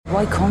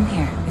Why come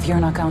here if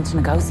you're not going to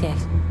negotiate?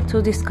 To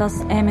discuss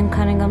Eamon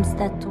Cunningham's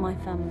death to my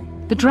family.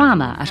 The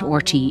drama at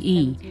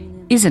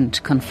RTE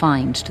isn't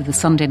confined to the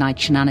Sunday night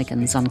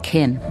shenanigans on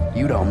Kin.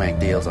 You don't make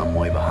deals on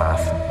my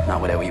behalf,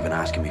 not without even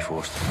asking me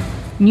first.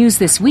 News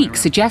This Week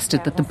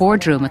suggested that the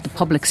boardroom at the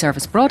public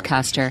service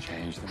broadcaster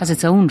has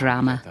its own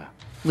drama,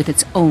 with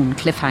its own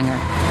cliffhanger.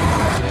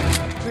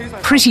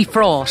 Pretty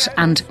fraught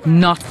and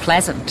not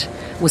pleasant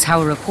was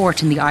how a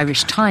report in the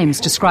Irish Times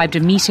described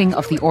a meeting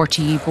of the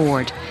RTE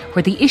board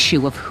where the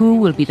issue of who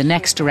will be the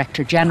next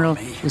Director General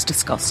was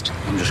discussed.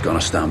 I'm just going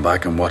to stand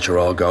back and watch her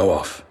all go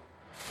off.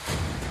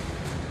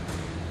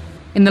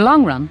 In the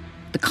long run,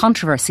 the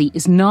controversy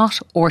is not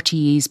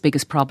RTE's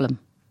biggest problem.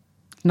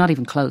 Not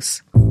even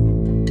close.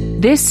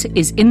 This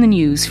is In the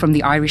News from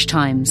the Irish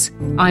Times.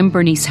 I'm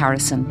Bernice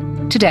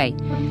Harrison. Today,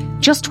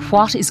 just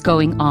what is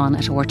going on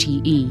at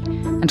RTE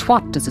and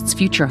what does its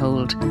future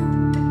hold?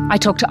 I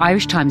talk to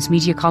Irish Times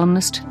media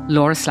columnist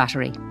Laura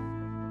Slattery.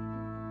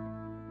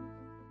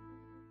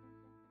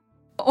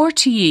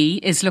 RTE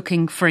is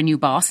looking for a new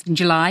boss. In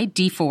July,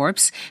 Dee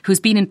Forbes, who's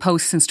been in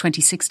post since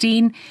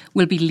 2016,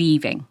 will be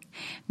leaving.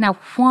 Now,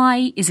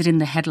 why is it in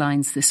the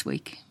headlines this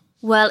week?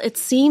 Well, it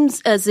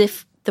seems as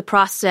if the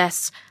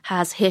process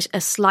has hit a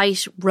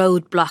slight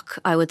roadblock,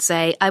 I would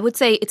say. I would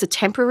say it's a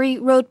temporary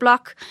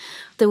roadblock.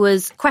 There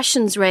was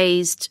questions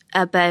raised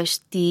about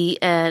the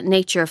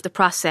nature of the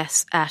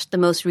process at the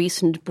most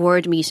recent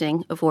board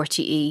meeting of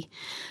RTE,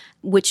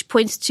 which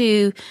points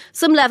to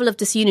some level of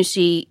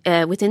disunity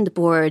within the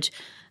board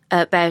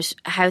about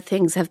how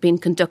things have been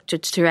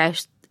conducted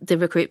throughout the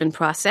recruitment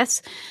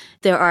process.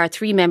 There are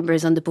 3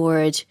 members on the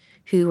board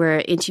who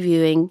were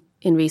interviewing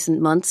in recent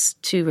months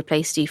to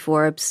replace Dee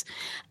Forbes,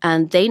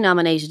 and they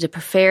nominated a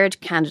preferred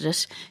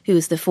candidate who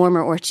is the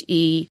former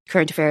RTE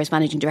Current Affairs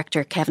Managing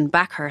Director, Kevin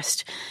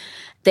Backhurst.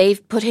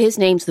 They've put his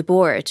name to the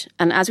board,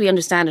 and as we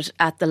understand it,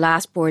 at the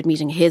last board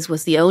meeting, his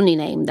was the only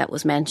name that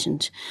was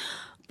mentioned.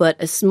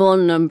 But a small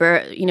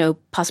number,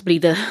 possibly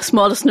the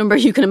smallest number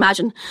you can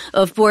imagine,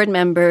 of board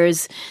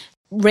members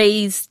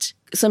raised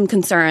some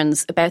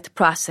concerns about the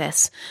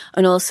process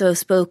and also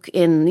spoke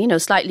in,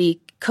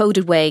 slightly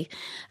coded way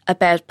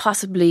about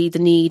possibly the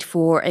need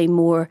for a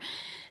more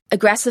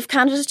aggressive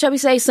candidate, shall we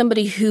say,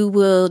 somebody who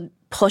will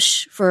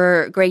push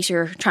for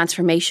greater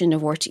transformation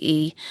of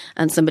RTE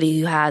and somebody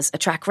who has a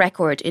track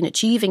record in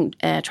achieving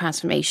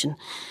transformation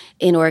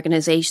in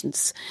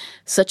organisations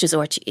such as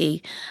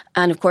RTE.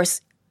 And of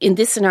course, in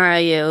this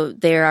scenario,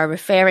 they are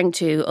referring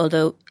to,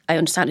 although I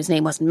understand his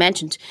name wasn't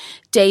mentioned,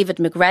 David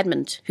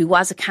McRedmond, who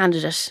was a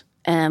candidate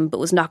but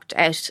was knocked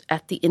out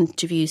at the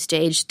interview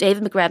stage.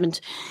 David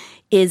McRedmond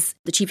is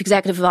the chief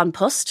executive of An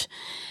Post.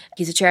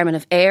 He's a chairman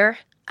of AIR,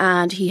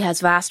 and he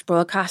has vast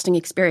broadcasting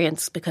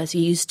experience because he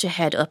used to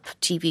head up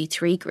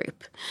TV3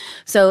 Group.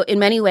 So in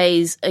many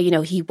ways,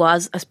 he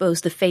was, I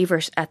suppose, the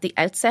favourite at the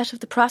outset of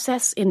the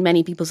process in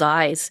many people's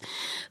eyes.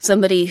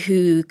 Somebody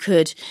who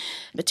could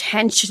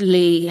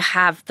potentially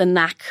have the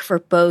knack for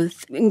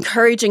both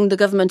encouraging the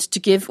government to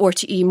give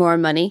RTE more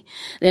money.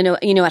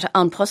 At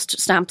An Post,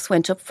 stamps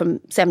went up from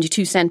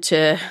 72 cents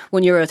to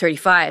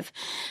 €1.35.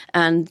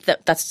 And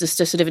that's just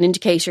a sort of an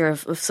indicator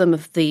of some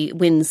of the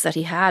wins that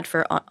he had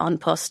for An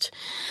Post.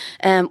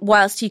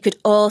 Whilst he could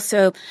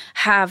also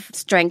have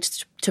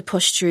strength to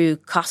push through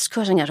cost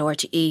cutting at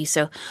RTE.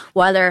 So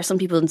while there are some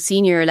people in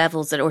senior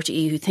levels at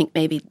RTE who think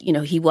maybe,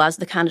 he was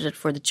the candidate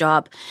for the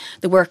job,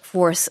 the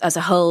workforce as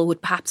a whole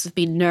would perhaps have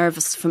been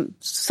nervous from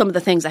some of the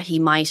things that he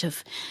might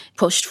have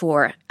pushed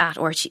for at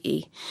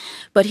RTE.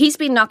 But he's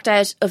been knocked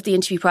out of the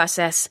interview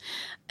process.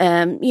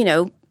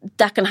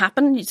 That can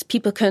happen.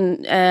 People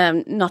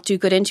can not do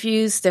good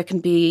interviews. There can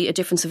be a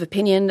difference of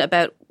opinion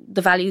about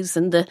the values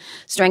and the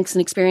strengths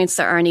and experience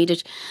that are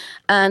needed.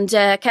 And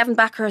Kevin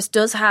Backhurst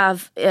does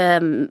have,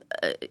 tenure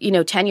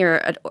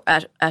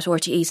at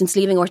RTE. Since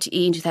leaving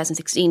RTE in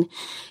 2016,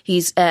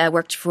 he's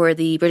worked for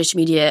the British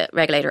media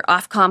regulator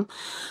Ofcom.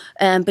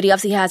 But he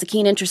obviously has a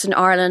keen interest in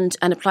Ireland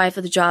and applied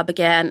for the job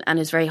again and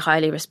is very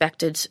highly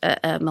respected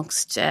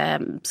amongst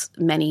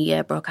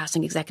many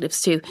broadcasting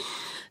executives too.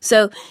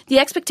 So the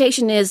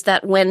expectation is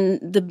that when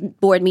the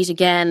board meet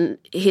again,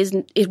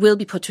 it will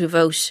be put to a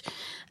vote.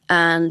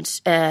 And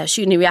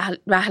Siúni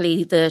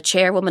Rathalley, the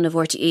chairwoman of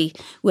RTE,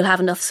 will have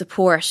enough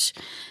support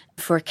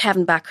for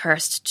Kevin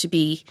Backhurst to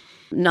be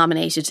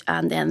nominated,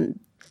 and then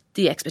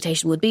the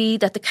expectation would be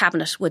that the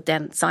cabinet would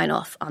then sign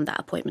off on that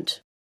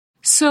appointment.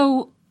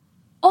 So,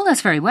 all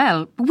that's very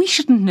well, but we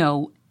shouldn't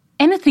know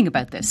anything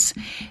about this.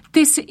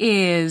 This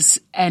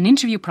is an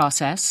interview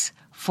process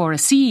for a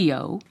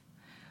CEO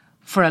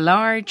for a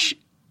large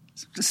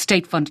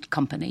state-funded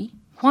company.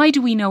 Why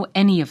do we know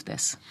any of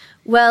this?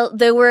 Well,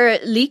 there were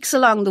leaks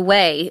along the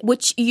way,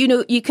 which,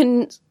 you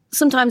can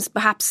sometimes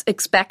perhaps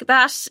expect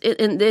that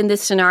in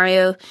this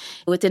scenario.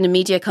 Within a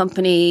media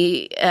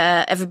company,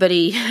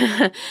 everybody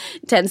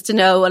tends to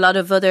know a lot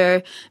of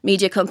other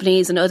media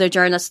companies and other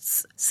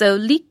journalists. So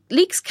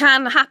leaks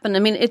can happen. I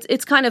mean,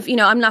 it's kind of,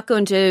 I'm not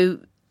going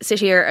to sit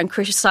here and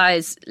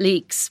criticise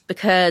leaks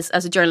because,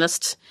 as a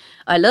journalist,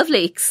 I love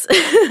leaks.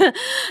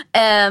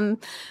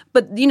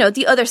 But, you know,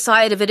 the other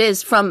side of it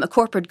is, from a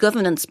corporate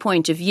governance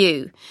point of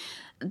view,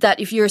 that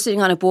if you're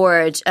sitting on a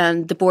board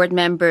and the board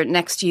member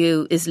next to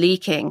you is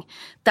leaking,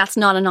 that's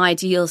not an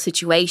ideal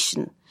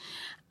situation.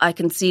 I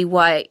can see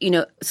why, you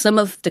know, some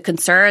of the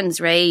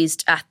concerns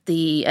raised at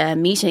the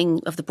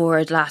meeting of the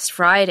board last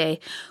Friday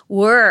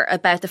were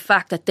about the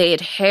fact that they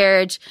had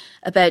heard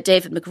about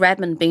David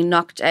McRedmond being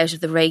knocked out of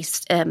the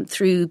race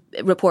through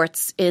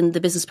reports in the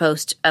Business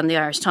Post and the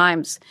Irish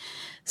Times.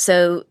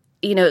 So,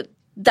 you know,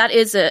 that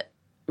is a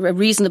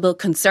reasonable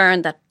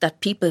concern that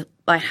people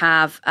might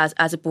have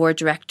as a board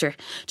director,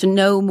 to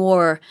know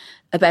more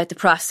about the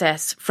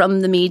process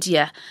from the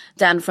media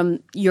than from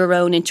your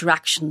own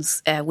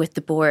interactions with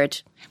the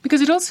board.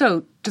 Because it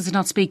also, does it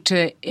not speak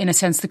to, in a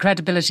sense, the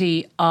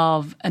credibility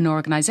of an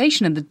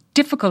organisation and the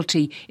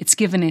difficulty it's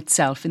given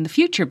itself in the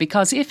future?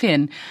 Because if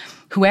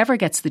whoever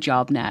gets the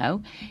job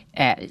now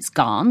is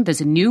gone,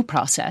 there's a new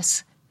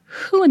process,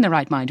 who in their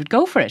right mind would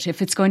go for it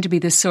if it's going to be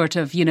this sort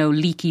of, you know,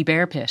 leaky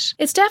bear pit?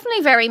 It's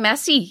definitely very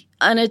messy,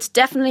 and it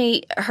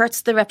definitely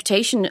hurts the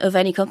reputation of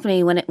any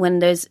company when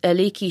there's a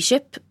leaky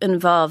ship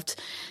involved.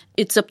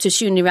 It's up to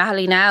Siún Ní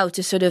Raghallaigh now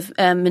to sort of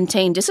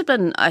maintain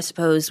discipline, I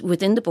suppose,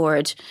 within the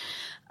board.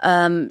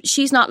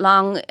 She's not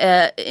long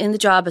in the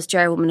job as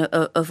chairwoman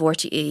of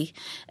RTE.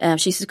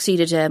 She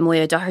succeeded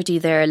Moya Doherty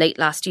there late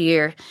last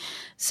year.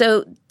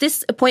 So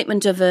this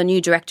appointment of a new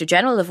Director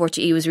General of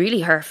RTE was really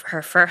her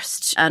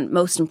first and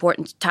most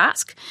important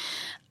task.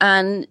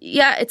 And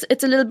yeah,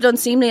 it's a little bit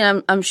unseemly,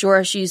 and I'm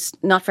sure she's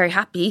not very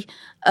happy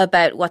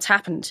about what's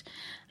happened.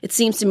 It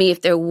seems to me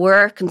if there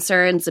were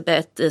concerns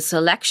about the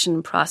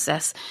selection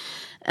process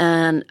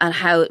and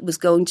how it was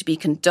going to be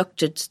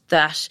conducted,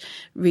 that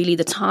really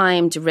the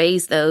time to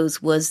raise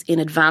those was in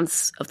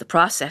advance of the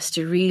process,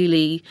 to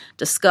really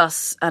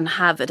discuss and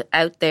have it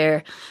out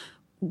there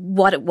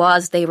what it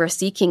was they were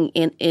seeking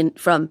in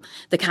from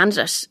the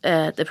candidate,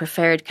 the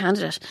preferred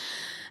candidate.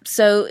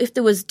 So if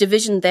there was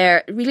division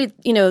there, really,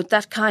 you know,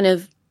 that kind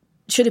of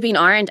should have been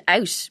ironed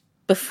out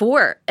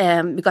before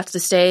we got to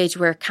the stage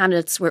where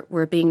candidates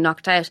were being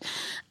knocked out.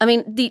 I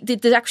mean,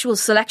 the actual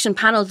selection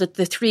panel,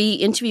 the three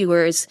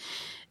interviewers,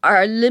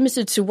 are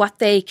limited to what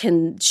they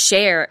can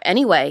share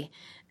anyway.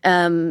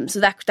 So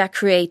that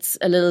creates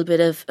a little bit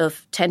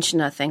of tension,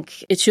 I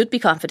think. It should be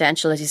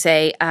confidential, as you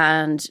say,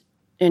 and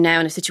you're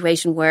now in a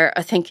situation where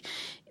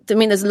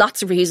there's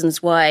lots of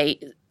reasons why,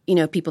 you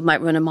know, people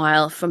might run a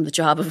mile from the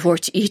job of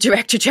RTE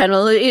Director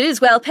General. It is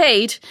well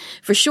paid,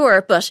 for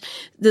sure, but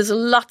there's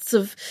lots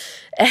of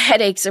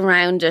headaches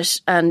around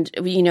it, and,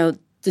 you know,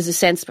 there's a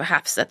sense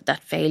perhaps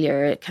that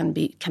failure can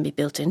be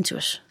built into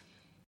it.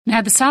 Now,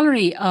 the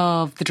salary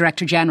of the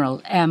Director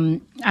General,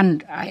 and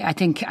I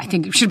think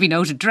it should be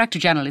noted, Director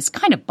General is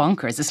kind of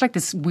bonkers. It's like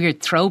this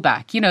weird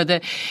throwback. You know, the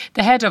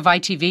head of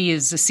ITV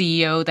is a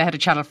CEO, the head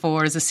of Channel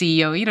 4 is a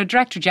CEO. You know,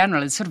 Director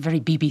General is sort of very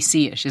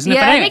BBC-ish, isn't it?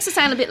 Yeah, it makes it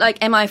sound a bit like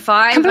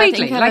MI5.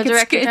 Completely. I think, like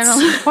Director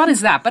General. What is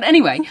that? But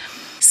anyway,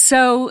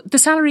 so the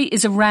salary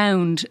is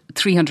around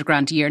 300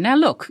 grand a year. Now,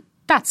 look,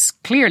 that's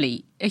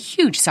clearly a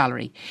huge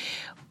salary.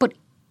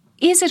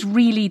 Is it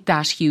really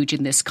that huge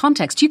in this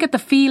context? Do you get the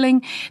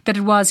feeling that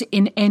it was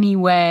in any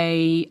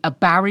way a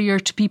barrier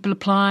to people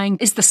applying?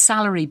 Is the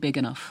salary big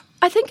enough?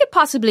 I think it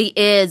possibly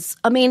is.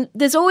 I mean,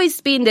 there's always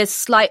been this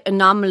slight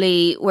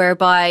anomaly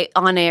whereby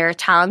on-air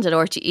talent at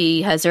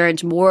RTE has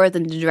earned more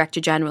than the Director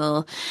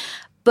General.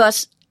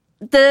 But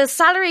the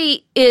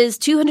salary is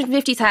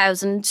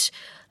 $250,000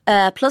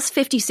 plus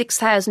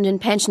 56,000 in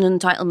pension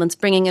entitlements,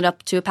 bringing it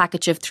up to a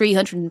package of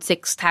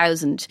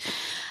 306,000.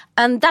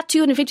 And that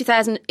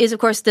 250,000 is, of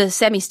course, the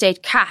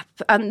semi-state cap.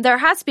 And there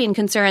has been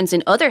concerns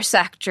in other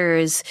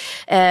sectors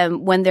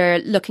when they're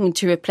looking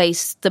to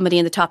replace somebody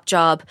in the top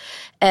job,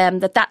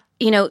 that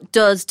you know,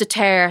 does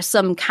deter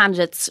some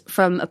candidates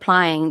from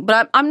applying.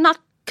 But I'm not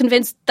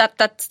convinced that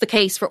that's the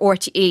case for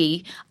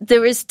RTE.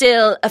 There is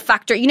still a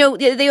factor. You know,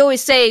 they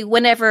always say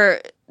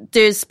whenever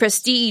there's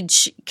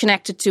prestige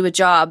connected to a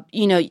job,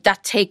 you know,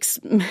 that takes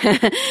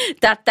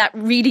that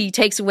really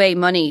takes away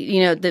money,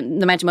 you know, the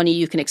amount of money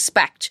you can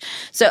expect.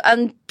 So,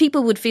 and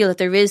people would feel that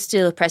there is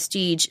still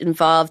prestige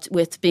involved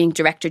with being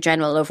Director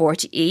General of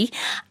RTE,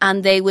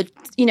 and they would,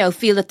 you know,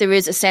 feel that there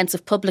is a sense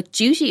of public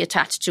duty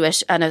attached to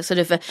it, and a sort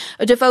of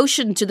a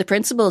devotion to the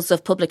principles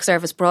of public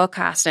service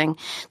broadcasting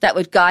that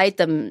would guide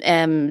them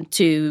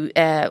to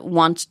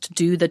want to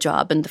do the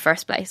job in the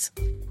first place.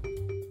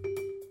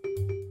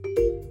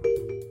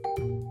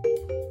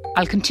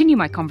 I'll continue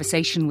my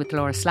conversation with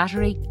Laura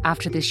Slattery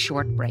after this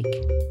short break.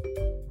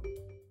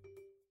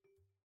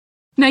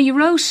 Now, you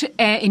wrote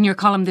in your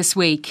column this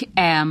week,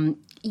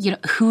 you know,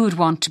 who would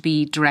want to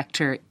be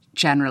Director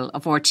General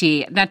of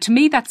RTE. Now, to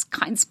me, that's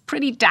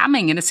pretty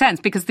damning in a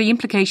sense, because the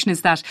implication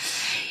is that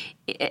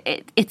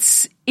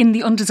it's in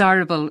the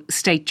undesirable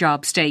state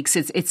job stakes.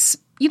 It's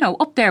you know,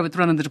 up there with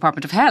running the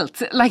Department of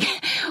Health. Like,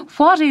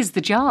 what is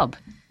the job?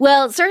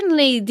 Well,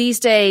 certainly these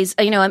days,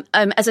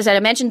 as I said,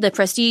 I mentioned the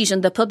prestige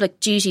and the public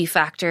duty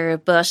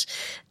factor, but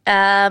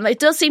it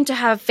does seem to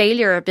have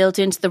failure built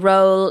into the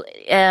role.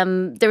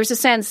 There is a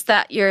sense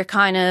that you're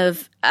kind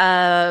of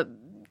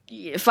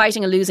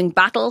fighting a losing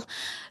battle,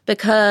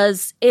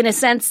 because in a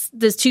sense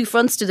there's two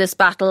fronts to this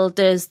battle.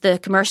 There's the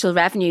commercial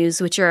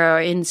revenues, which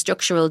are in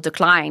structural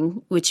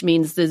decline, which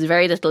means there's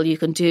very little you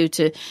can do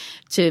to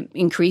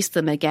increase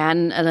them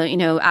again.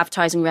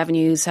 Advertising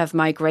revenues have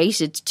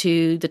migrated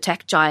to the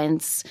tech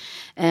giants,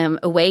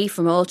 away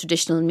from all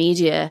traditional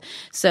media.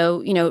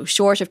 So,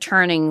 short of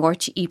turning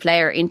RTE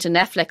Player into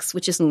Netflix,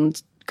 which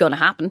isn't going to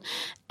happen,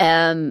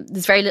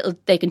 there's very little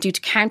they can do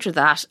to counter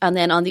that. And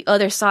then on the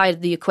other side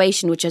of the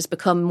equation, which has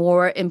become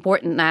more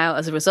important now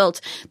as a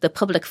result, the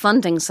public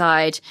funding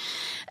side,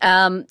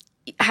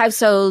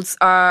 households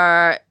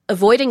are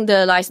avoiding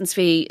the licence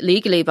fee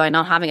legally by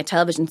not having a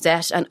television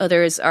set, and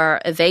others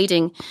are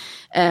evading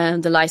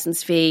the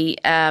licence fee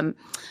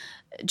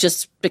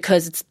just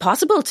because it's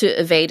possible to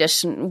evade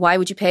it. Why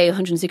would you pay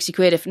 160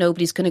 quid if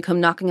nobody's going to come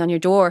knocking on your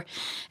door?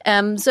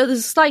 So there's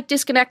a slight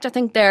disconnect, I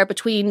think, there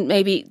between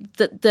maybe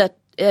the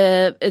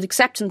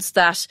acceptance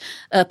that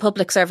a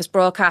public service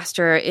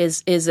broadcaster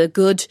is a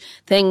good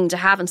thing to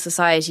have in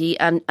society,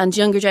 and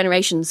younger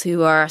generations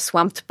who are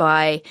swamped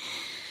by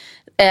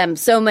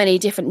so many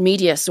different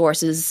media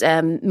sources,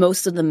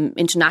 most of them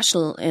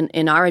international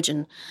in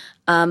origin.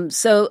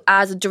 So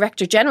as a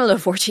Director General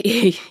of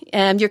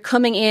RTE, you're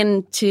coming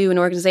into an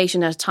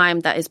organisation at a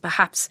time that is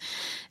perhaps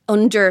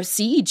under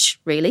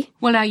siege, really.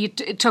 Well, now you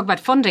talk about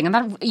funding, and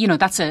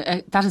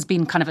that has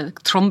been kind of a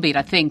drumbeat,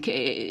 I think,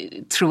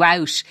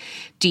 throughout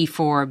Dee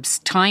Forbes'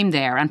 time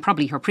there, and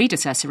probably her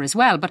predecessor as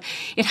well. But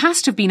it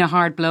has to have been a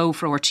hard blow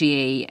for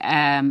RTE,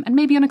 and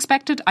maybe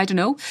unexpected, I don't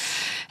know,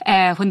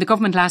 when the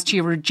government last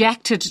year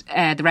rejected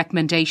the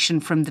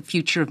recommendation from the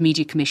Future of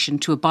Media Commission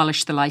to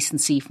abolish the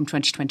licensee from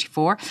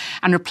 2024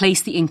 and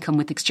replace the income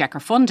with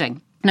exchequer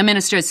funding. Now,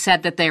 ministers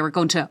said that they were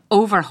going to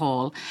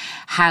overhaul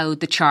how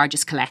the charge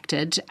is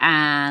collected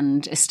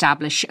and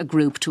establish a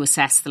group to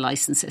assess the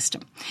licence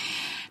system.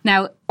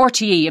 Now,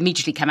 RTE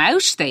immediately came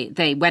out.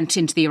 They went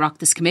into the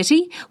Oireachtas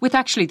committee with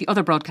actually the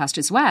other broadcast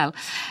as well.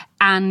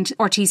 And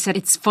RTE said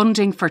its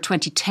funding for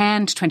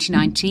 2010 to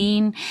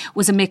 2019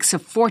 was a mix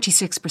of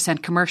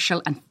 46%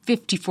 commercial and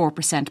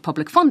 54%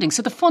 public funding.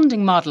 So the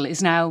funding model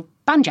is now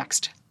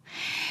banjaxed.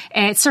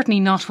 It's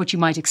certainly not what you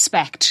might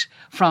expect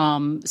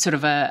from sort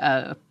of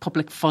a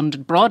public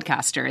funded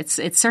broadcaster. It's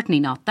certainly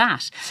not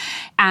that.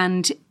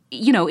 And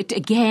it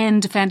again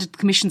defended the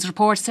Commission's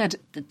report, said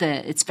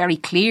that it's very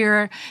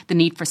clear the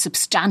need for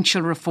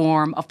substantial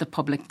reform of the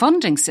public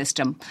funding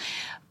system.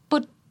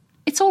 But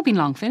it's all been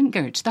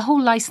long-fingered. The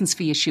whole licence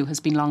fee issue has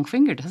been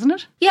long-fingered, hasn't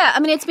it? Yeah, I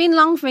mean, it's been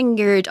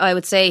long-fingered, I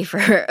would say,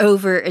 for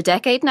over a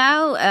decade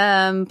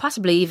now,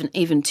 possibly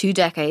even 2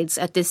 decades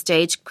at this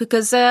stage,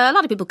 because a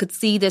lot of people could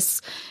see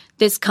this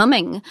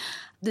coming.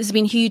 There's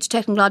been huge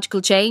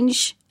technological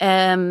change,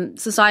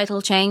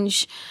 societal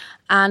change,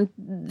 and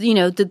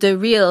the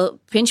real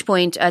pinch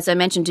point, as I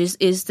mentioned,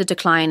 is the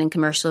decline in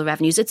commercial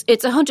revenues.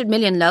 It's 100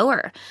 million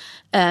lower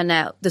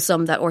now, the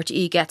sum that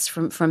RTE gets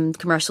from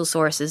commercial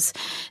sources.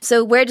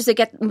 So where does it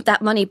get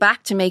that money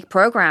back to make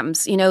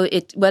programmes?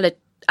 It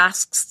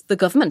asks the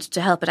government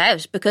to help it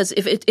out, because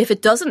if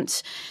it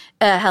doesn't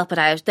help it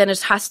out, then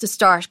it has to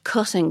start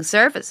cutting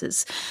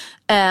services.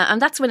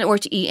 And that's when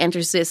RTE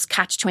enters this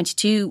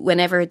catch-22.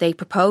 Whenever they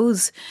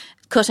propose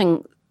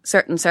cutting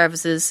certain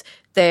services,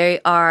 they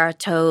are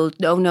told,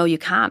 no, you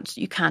can't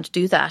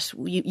do that.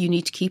 You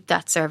need to keep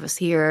that service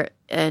here,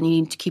 and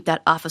you need to keep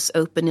that office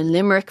open. In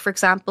Limerick, for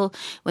example,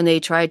 when they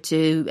tried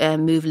to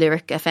move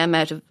Lyric FM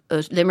out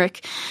of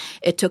Limerick,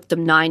 it took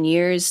them 9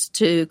 years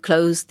to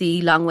close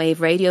the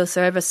long-wave radio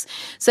service.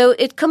 So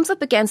it comes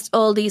up against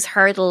all these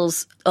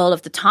hurdles all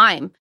of the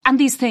time. And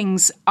these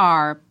things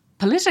are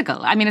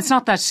political. I mean, it's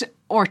not that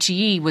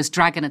RTE was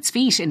dragging its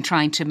feet in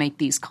trying to make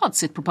these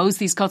cuts. It proposed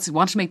these cuts, it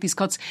wanted to make these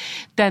cuts.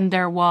 Then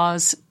there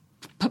was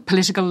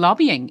political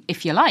lobbying,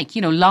 if you like,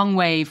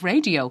 long-wave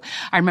radio.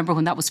 I remember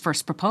when that was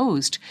first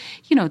proposed,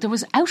 there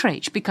was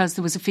outrage because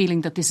there was a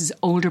feeling that this is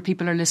older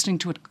people are listening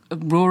to it,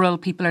 rural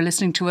people are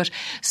listening to it.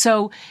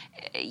 So,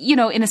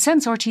 in a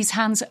sense, RTE's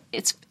hands,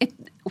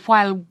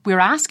 while we're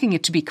asking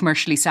it to be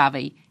commercially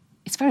savvy,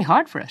 it's very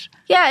hard for it.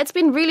 Yeah, it's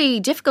been really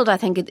difficult, I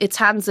think. Its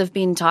hands have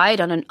been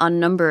tied on a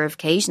number of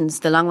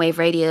occasions. The long-wave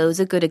radio is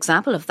a good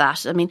example of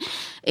that. I mean,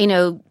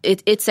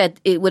 it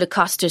said it would have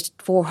cost it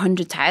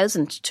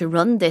 400,000 to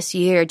run this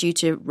year due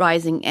to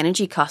rising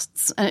energy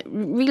costs.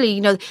 And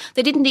really,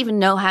 they didn't even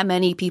know how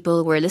many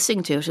people were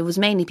listening to it. It was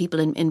mainly people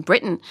in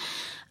Britain.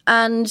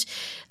 And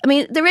I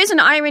mean, there is an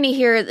irony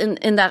here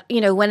in that,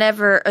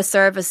 whenever a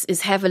service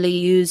is heavily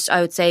used,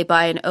 I would say,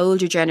 by an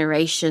older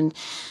generation,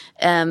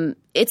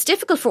 it's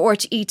difficult for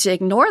RTE to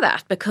ignore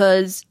that,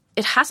 because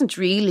it hasn't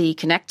really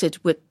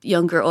connected with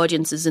younger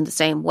audiences in the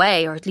same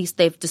way, or at least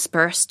they've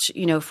dispersed,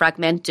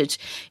 fragmented.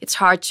 It's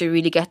hard to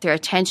really get their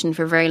attention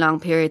for very long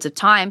periods of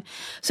time.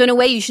 So in a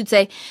way, you should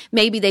say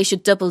maybe they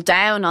should double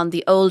down on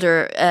the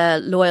older,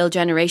 loyal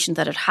generation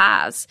that it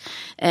has,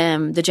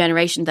 the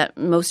generation that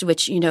most of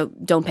which,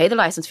 don't pay the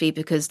licence fee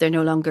because they're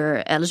no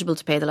longer eligible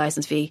to pay the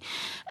licence fee.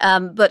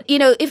 But,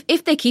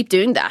 if they keep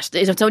doing that,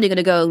 it's only going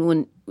to go in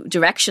one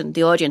direction.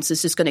 The audience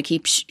is just going to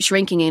keep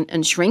shrinking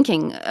and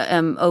shrinking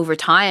over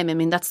time. I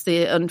mean, that's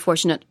the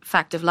unfortunate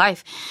fact of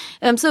life.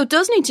 So it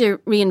does need to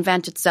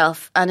reinvent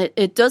itself, and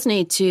it does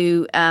need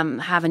to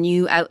have a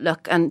new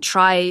outlook and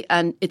try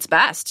its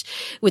best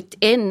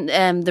within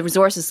the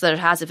resources that it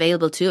has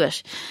available to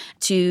it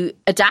to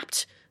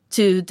adapt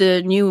to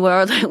the new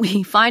world that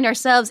we find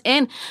ourselves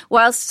in,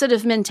 whilst sort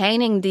of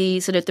maintaining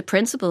the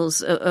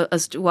principles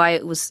as to why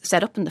it was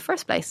set up in the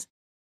first place.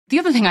 The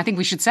other thing I think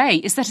we should say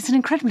is that it's an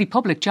incredibly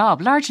public job,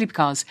 largely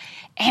because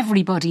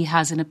everybody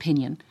has an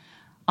opinion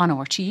on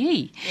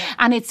RTE. Yeah.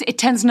 And it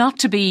tends not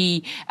to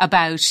be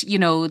about,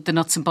 the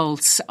nuts and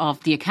bolts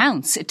of the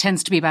accounts. It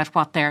tends to be about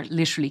what they're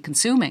literally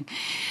consuming.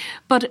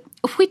 But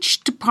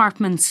which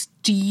departments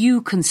do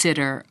you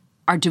consider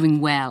are doing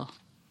well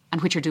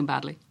and which are doing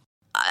badly?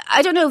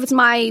 I don't know if it's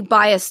my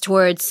bias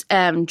towards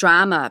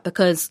drama,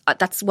 because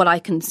that's what I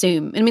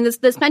consume. I mean,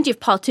 there's plenty of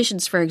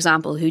politicians, for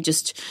example, who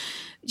just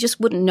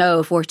wouldn't know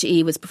if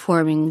RTE was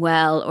performing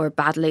well or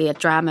badly at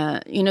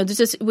drama.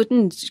 It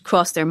wouldn't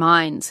cross their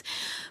minds.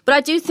 But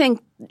I do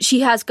think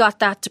she has got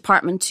that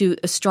department to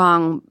a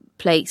strong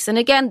place. And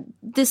again,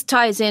 this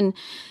ties in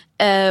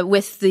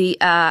with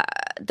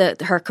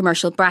her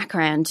commercial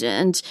background,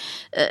 and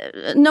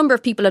a number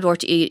of people at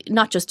RTE,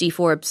 not just Dee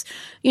Forbes,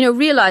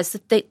 realised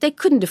that they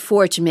couldn't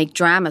afford to make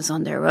dramas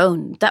on their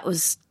own. That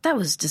was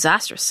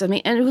disastrous. I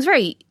mean, and it's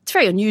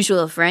very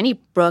unusual for any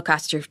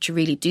broadcaster to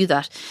really do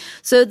that.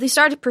 So they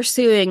started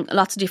pursuing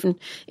lots of different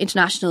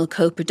international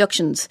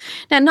co-productions.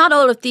 Now, not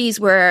all of these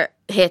were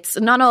hits,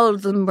 and not all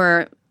of them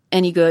were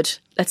any good.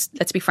 Let's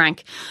be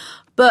frank.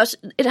 But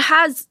it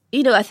has,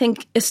 I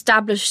think,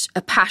 established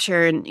a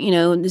pattern.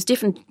 There's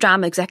different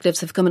drama executives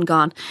have come and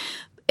gone.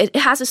 It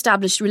has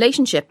established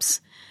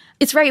relationships.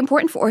 It's very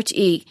important for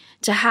RTE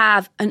to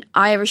have an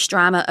Irish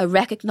drama, a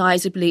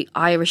recognisably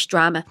Irish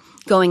drama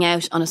going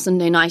out on a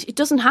Sunday night. It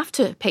doesn't have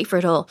to pay for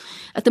it all.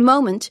 At the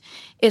moment,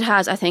 it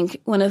has, I think,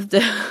 one of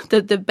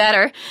the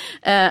better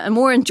and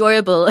more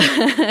enjoyable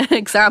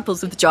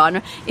examples of the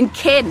genre in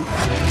Kin.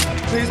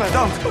 Please, I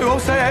don't. I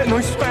won't say it, and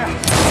I swear.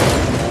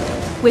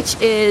 Which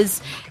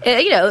is,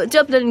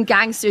 Dublin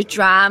gangster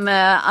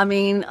drama. I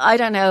mean, I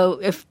don't know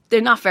if they're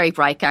not very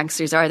bright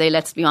gangsters, are they?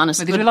 Let's be honest.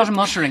 But they do a lot of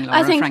muttering, Laura,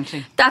 I think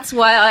frankly. That's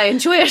why I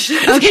enjoy it.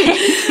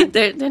 Okay.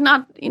 they're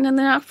not, they're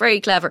not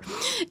very clever.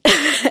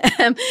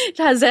 It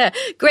has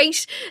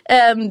great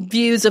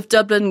views of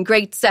Dublin,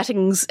 great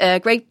settings,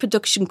 great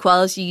production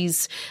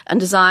qualities and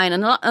design,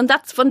 and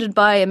that's funded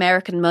by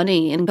American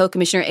money and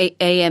co-commissioner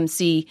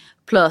AMC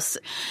Plus.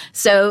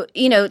 So,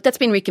 that's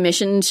been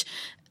recommissioned.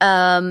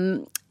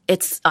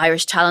 It's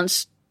Irish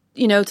talent,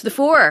 to the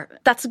fore.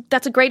 That's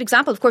a great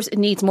example. Of course, it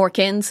needs more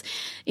Kins.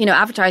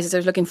 Advertisers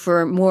are looking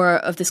for more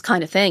of this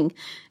kind of thing.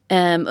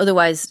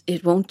 Otherwise,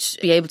 it won't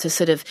be able to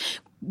sort of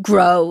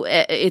grow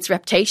its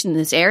reputation in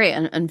this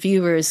area, and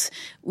viewers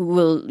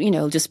will,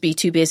 just be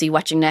too busy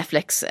watching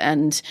Netflix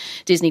and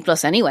Disney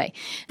Plus anyway.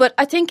 But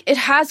I think it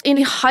has, in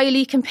a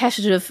highly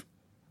competitive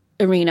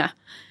arena,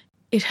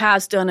 it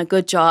has done a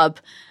good job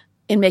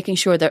in making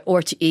sure that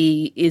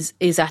RTE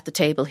is at the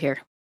table here.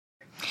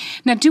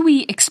 Now, do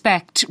we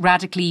expect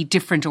radically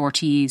different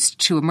RTEs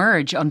to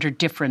emerge under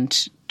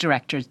different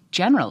directors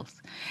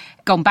generals?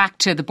 Going back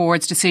to the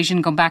board's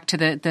decision, going back to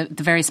the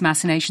various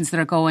machinations that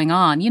are going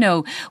on,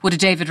 would a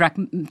David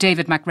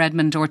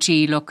McRedmond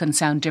RTE look and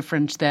sound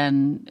different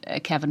than a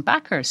Kevin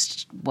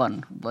Backhurst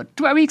one?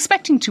 Are we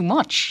expecting too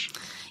much?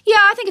 Yeah,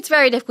 I think it's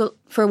very difficult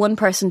for one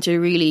person to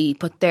really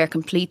put their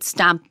complete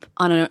stamp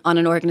on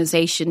an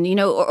organisation.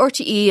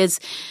 RTE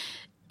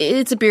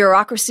it's a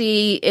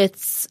bureaucracy.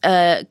 It's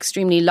an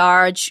extremely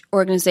large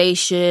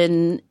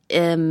organisation.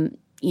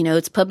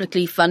 It's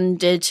publicly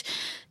funded.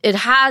 It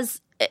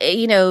has,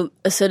 a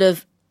sort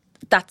of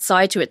that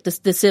side to it,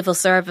 the civil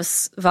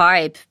service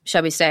vibe,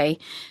 shall we say.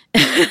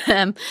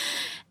 The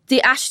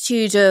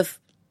attitude of,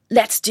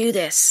 let's do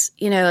this,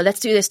 let's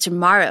do this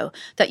tomorrow,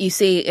 that you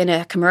see in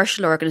a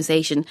commercial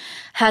organisation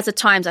has at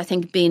times, I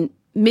think, been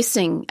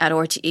missing at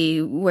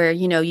RTE, where,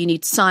 you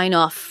need sign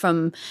off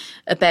from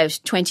about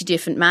 20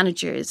 different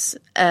managers.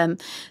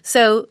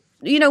 So,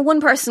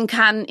 one person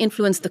can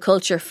influence the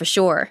culture for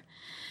sure,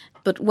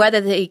 but whether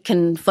they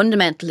can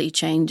fundamentally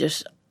change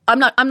it, I'm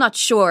not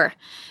sure.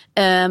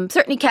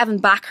 Certainly Kevin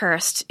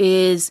Backhurst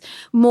is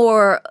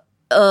more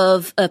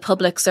of a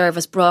public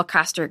service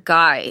broadcaster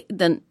guy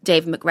than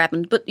David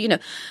McRedmond, but,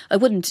 I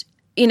wouldn't,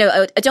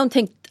 I don't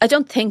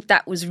think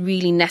that was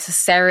really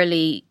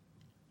necessarily,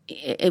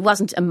 it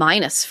wasn't a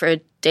minus for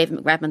David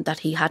McRedmond that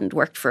he hadn't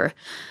worked for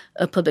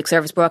a public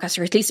service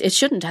broadcaster. At least it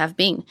shouldn't have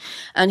been.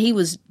 And he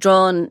was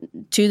drawn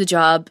to the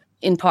job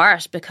in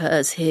part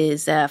because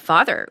his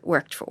father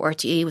worked for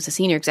RTE, was a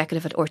senior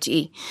executive at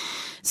RTE.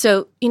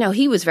 So,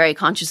 he was very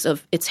conscious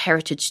of its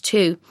heritage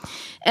too.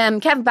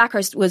 Kevin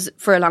Backhurst was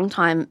for a long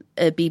time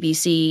a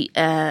BBC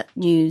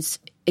news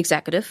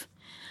executive.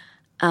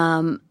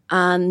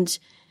 And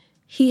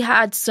he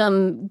had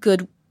some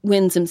good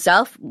wins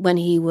himself when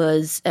he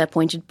was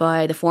appointed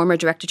by the former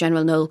Director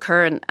General Noel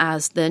Curran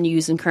as the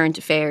News and Current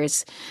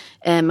Affairs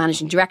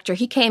Managing Director.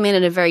 He came in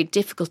at a very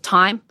difficult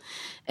time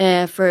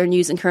for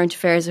News and Current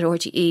Affairs at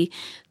RTE.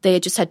 They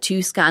had just had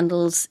 2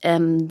 scandals,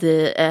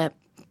 the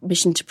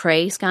Mission to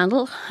Pray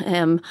scandal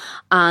and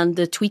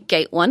the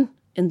Tweetgate one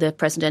in the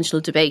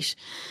presidential debate.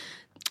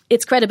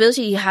 Its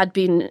credibility had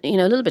been, a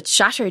little bit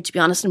shattered, to be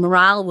honest, and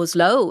morale was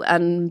low,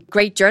 and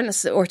great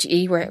journalists at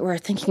RTE were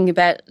thinking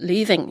about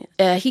leaving.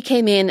 He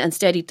came in and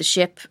steadied the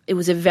ship. It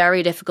was a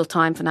very difficult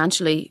time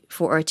financially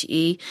for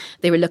RTE.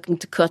 They were looking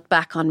to cut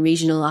back on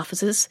regional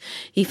offices.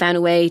 He found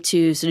a way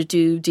to sort of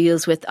do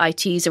deals with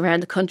ITs around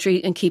the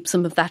country and keep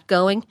some of that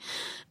going.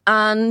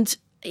 And,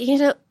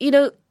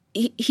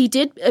 he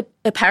did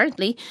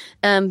apparently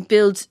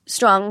build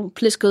strong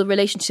political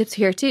relationships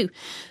here too.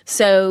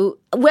 So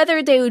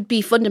whether they would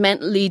be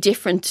fundamentally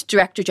different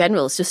director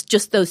generals,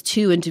 just those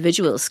 2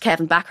 individuals,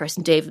 Kevin Backhurst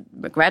and David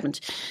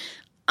McRedmond,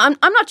 I'm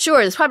not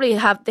sure. They probably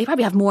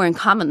have more in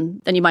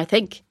common than you might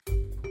think.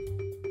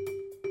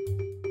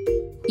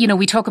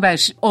 We talk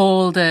about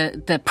all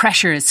the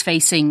pressures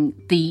facing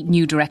the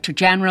new Director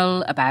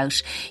General,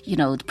 about,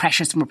 the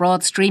pressures from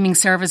abroad, streaming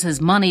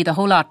services, money, the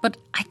whole lot. But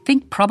I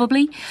think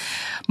probably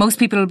most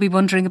people will be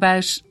wondering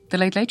about The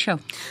Late Late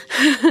Show.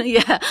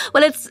 Yeah,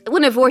 well, it's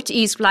one of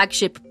RTE's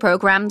flagship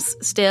programmes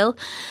still.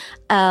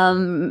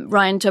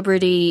 Ryan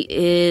Tubridy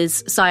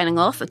is signing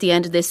off at the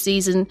end of this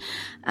season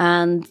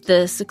and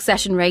the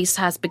succession race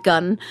has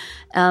begun.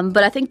 But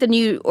I think the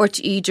new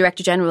RTE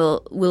Director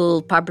General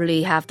will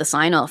probably have the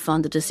sign-off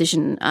on the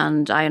decision,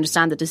 and I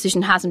understand the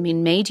decision hasn't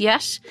been made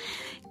yet.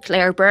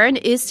 Claire Byrne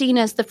is seen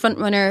as the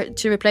frontrunner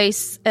to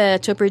replace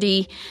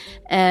Tubridy.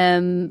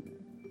 Sarah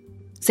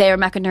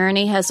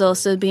McInerney has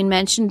also been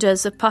mentioned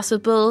as a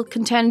possible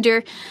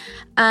contender.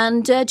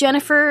 And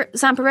Jennifer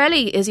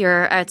Zamparelli is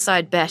your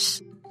outside bet.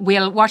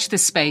 We'll watch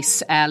this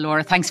space,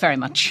 Laura. Thanks very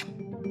much.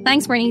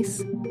 Thanks,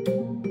 Bernice.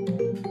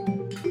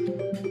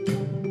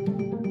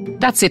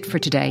 That's it for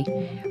today.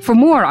 For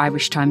more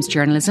Irish Times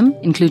journalism,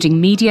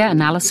 including media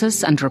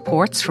analysis and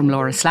reports from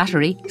Laura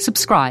Slattery,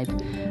 subscribe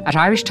at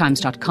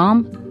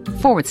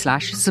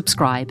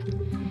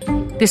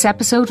irishtimes.com/subscribe. This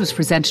episode was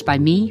presented by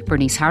me,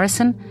 Bernice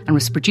Harrison, and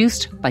was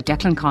produced by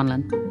Declan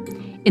Conlon.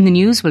 In the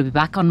News will be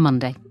back on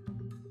Monday.